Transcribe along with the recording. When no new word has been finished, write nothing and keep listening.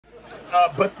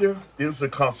But there is a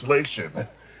consolation.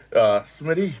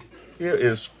 Smitty, here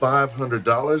is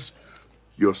 $500,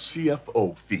 your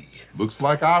CFO fee. Looks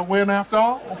like I win after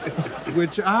all.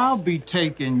 Which I'll be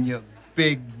taking, you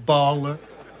big baller.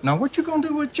 Now, what you gonna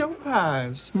do with your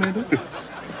pies, Smitty?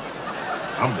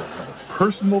 I'm gonna have a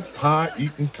personal pie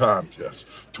eating contest.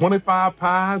 25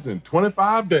 pies in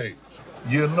 25 days.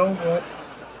 You know what?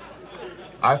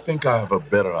 I think I have a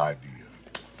better idea.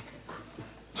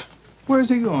 Where's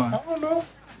he going? I don't know.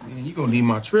 Man, you gonna need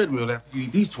my treadmill after you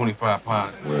eat these 25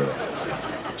 pies. Well,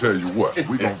 tell you what,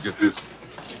 we gonna get this.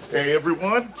 Hey,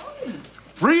 everyone.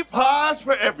 Free pies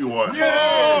for everyone.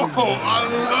 Oh, I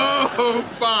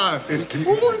love pie.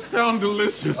 Ooh, it sounds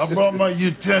delicious. I brought my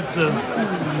utensils.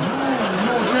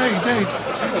 Jay,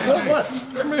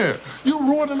 come here. You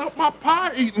ruining up my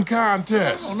pie eating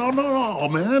contest. No,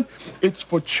 man. It's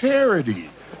for charity.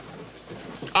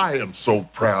 I am so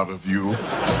proud of you.